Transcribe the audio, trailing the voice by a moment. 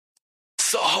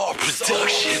Hard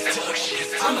production.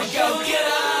 I'ma go get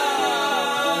her.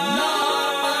 No,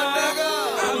 my nigga.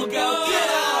 I'ma go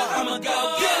get her. I'ma go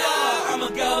get her.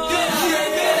 I'ma go get her.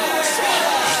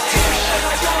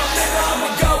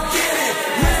 I'ma go get it.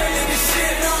 Real nigga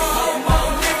shit, no homo,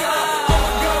 nigga.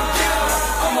 I'ma go get her.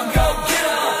 I'ma go get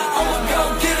her. I'ma go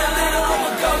get her, nigga.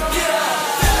 I'ma go get her.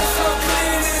 Feeling so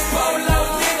clean in this polo,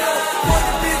 nigga. Want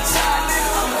the bitch hot,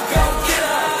 nigga. I'ma go get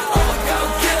her. I'ma go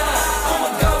get her.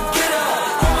 I'ma go get her.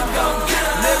 I'ma go get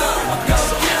her, nigga. I'ma go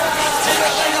get her.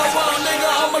 Anything I want, nigga,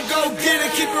 I'ma go get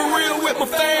it. Keep it real with my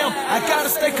fam. I gotta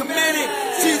stay committed.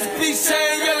 Cbgz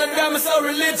chain, yellow diamonds, so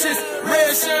religious.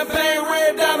 Red champagne,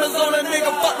 red diamonds on a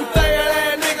nigga. Fucking fat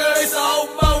ass nigga. They some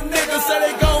homo niggas, say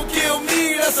they gon' kill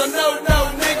me. That's a no-no,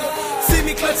 nigga. See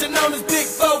me clutching on this big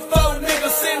fofo, nigga.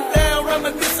 Sitting down,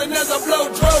 reminiscing as I blow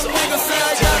dro, nigga. Say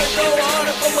I gotta go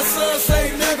harder for my son, say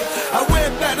nigga. I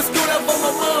went back to school, that for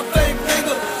my mom, fake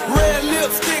nigga. Red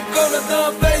lipstick on the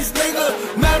thumb face, nigga.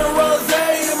 Madam Rose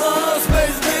in my husband's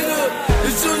face, nigga.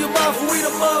 It's Junior Mafia, we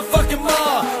the motherfucking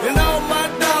mob. And all my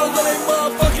dogs on they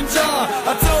motherfucking job.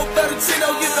 I told Fettuccino,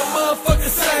 get the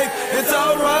motherfucking safe. It's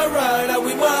alright, right, now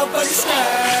we motherfucking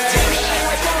straight.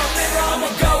 I'ma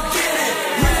go get it.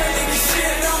 Real nigga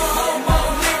shit, no homo,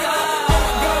 nigga.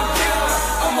 I'ma go get her.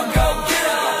 I'ma go get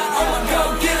her. I'ma go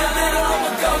get her, nigga.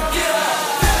 I'ma go get her.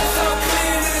 Feeling so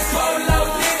clean in this polo,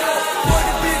 nigga. Want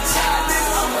the bitch hot,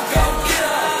 nigga. I'ma go get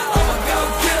her. I'ma go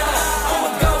get her. I'ma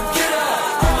go get her.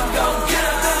 I'ma go get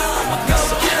her, nigga. I'ma go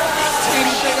get her.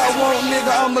 Anything I want,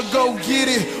 nigga, I'ma go get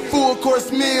it. Full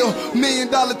course meal, $1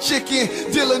 million chicken.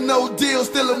 Dealer no deal,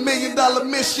 still $1 million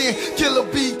mission. Killer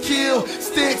be killed,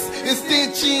 sticks and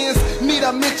stenchions. Need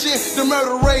I mention the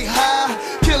murder rate high?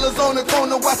 Killers on the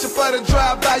corner watching for the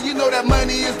drive-by. You know that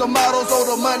money is the motto,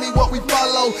 so the money what we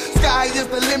follow. Sky is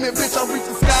the limit, bitch, I reach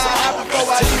the sky high before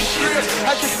I do shit.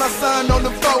 I kiss my son on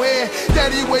the forehead.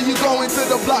 Daddy, where you going to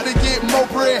the block to get more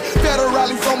bread? Better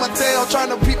rallies on my tail,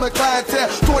 trying to beat my clientele.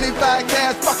 25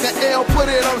 cash, fucking L, put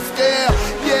it on the scale.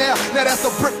 Yeah, now that's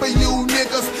a brick for you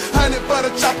niggas. 100 for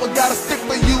the chopper, got a stick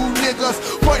for you niggas.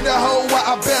 Point the hoe while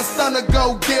I best son to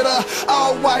go get her.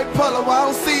 All white polo, I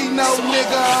don't see no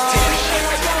nigga.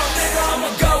 I'ma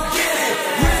go get it.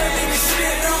 Real nigga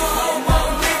shit, no homo,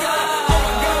 nigga.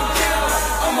 I'ma go get her.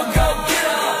 I'ma go get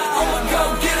her. I'ma go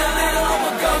get her, nigga.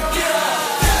 I'ma go get her.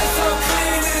 Feeling so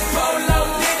clean in this polo,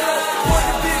 nigga. Want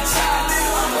the bitch hot,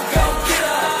 nigga. I'ma go get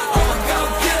her. I'ma go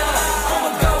get her. I'ma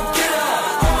go get her.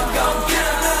 I'ma go get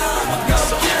her, nigga. I'ma go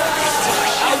get her.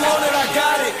 I want it, I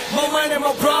got it. More money,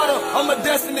 more product. I'm a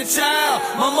destiny child.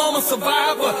 My mama's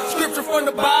survivor. Scripture from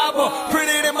the Bible.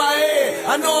 Printed in my head.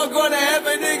 I know I'm going to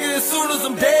heaven, nigga, as soon as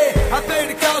I'm dead. I paid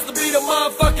the cost to be the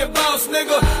motherfucking boss,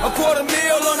 nigga. $250,000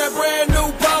 on that brand new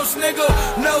boss, nigga.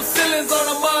 No ceilings on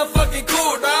the motherfucking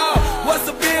cool, dawg. What's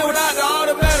the bill without the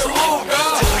automatic roof,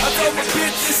 dawg? I told my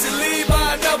bitch she should leave,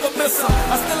 I never miss her.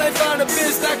 I still ain't found a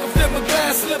bitch that can fit my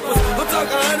glass slippers. I'm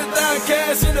talking 100,000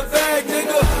 cash in the bag,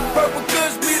 nigga. Purple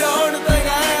kush be the only thing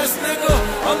I ask, nigga.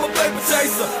 I'm a paper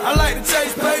chaser, I like to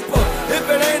chase paper. If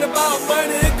it ain't about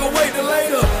money,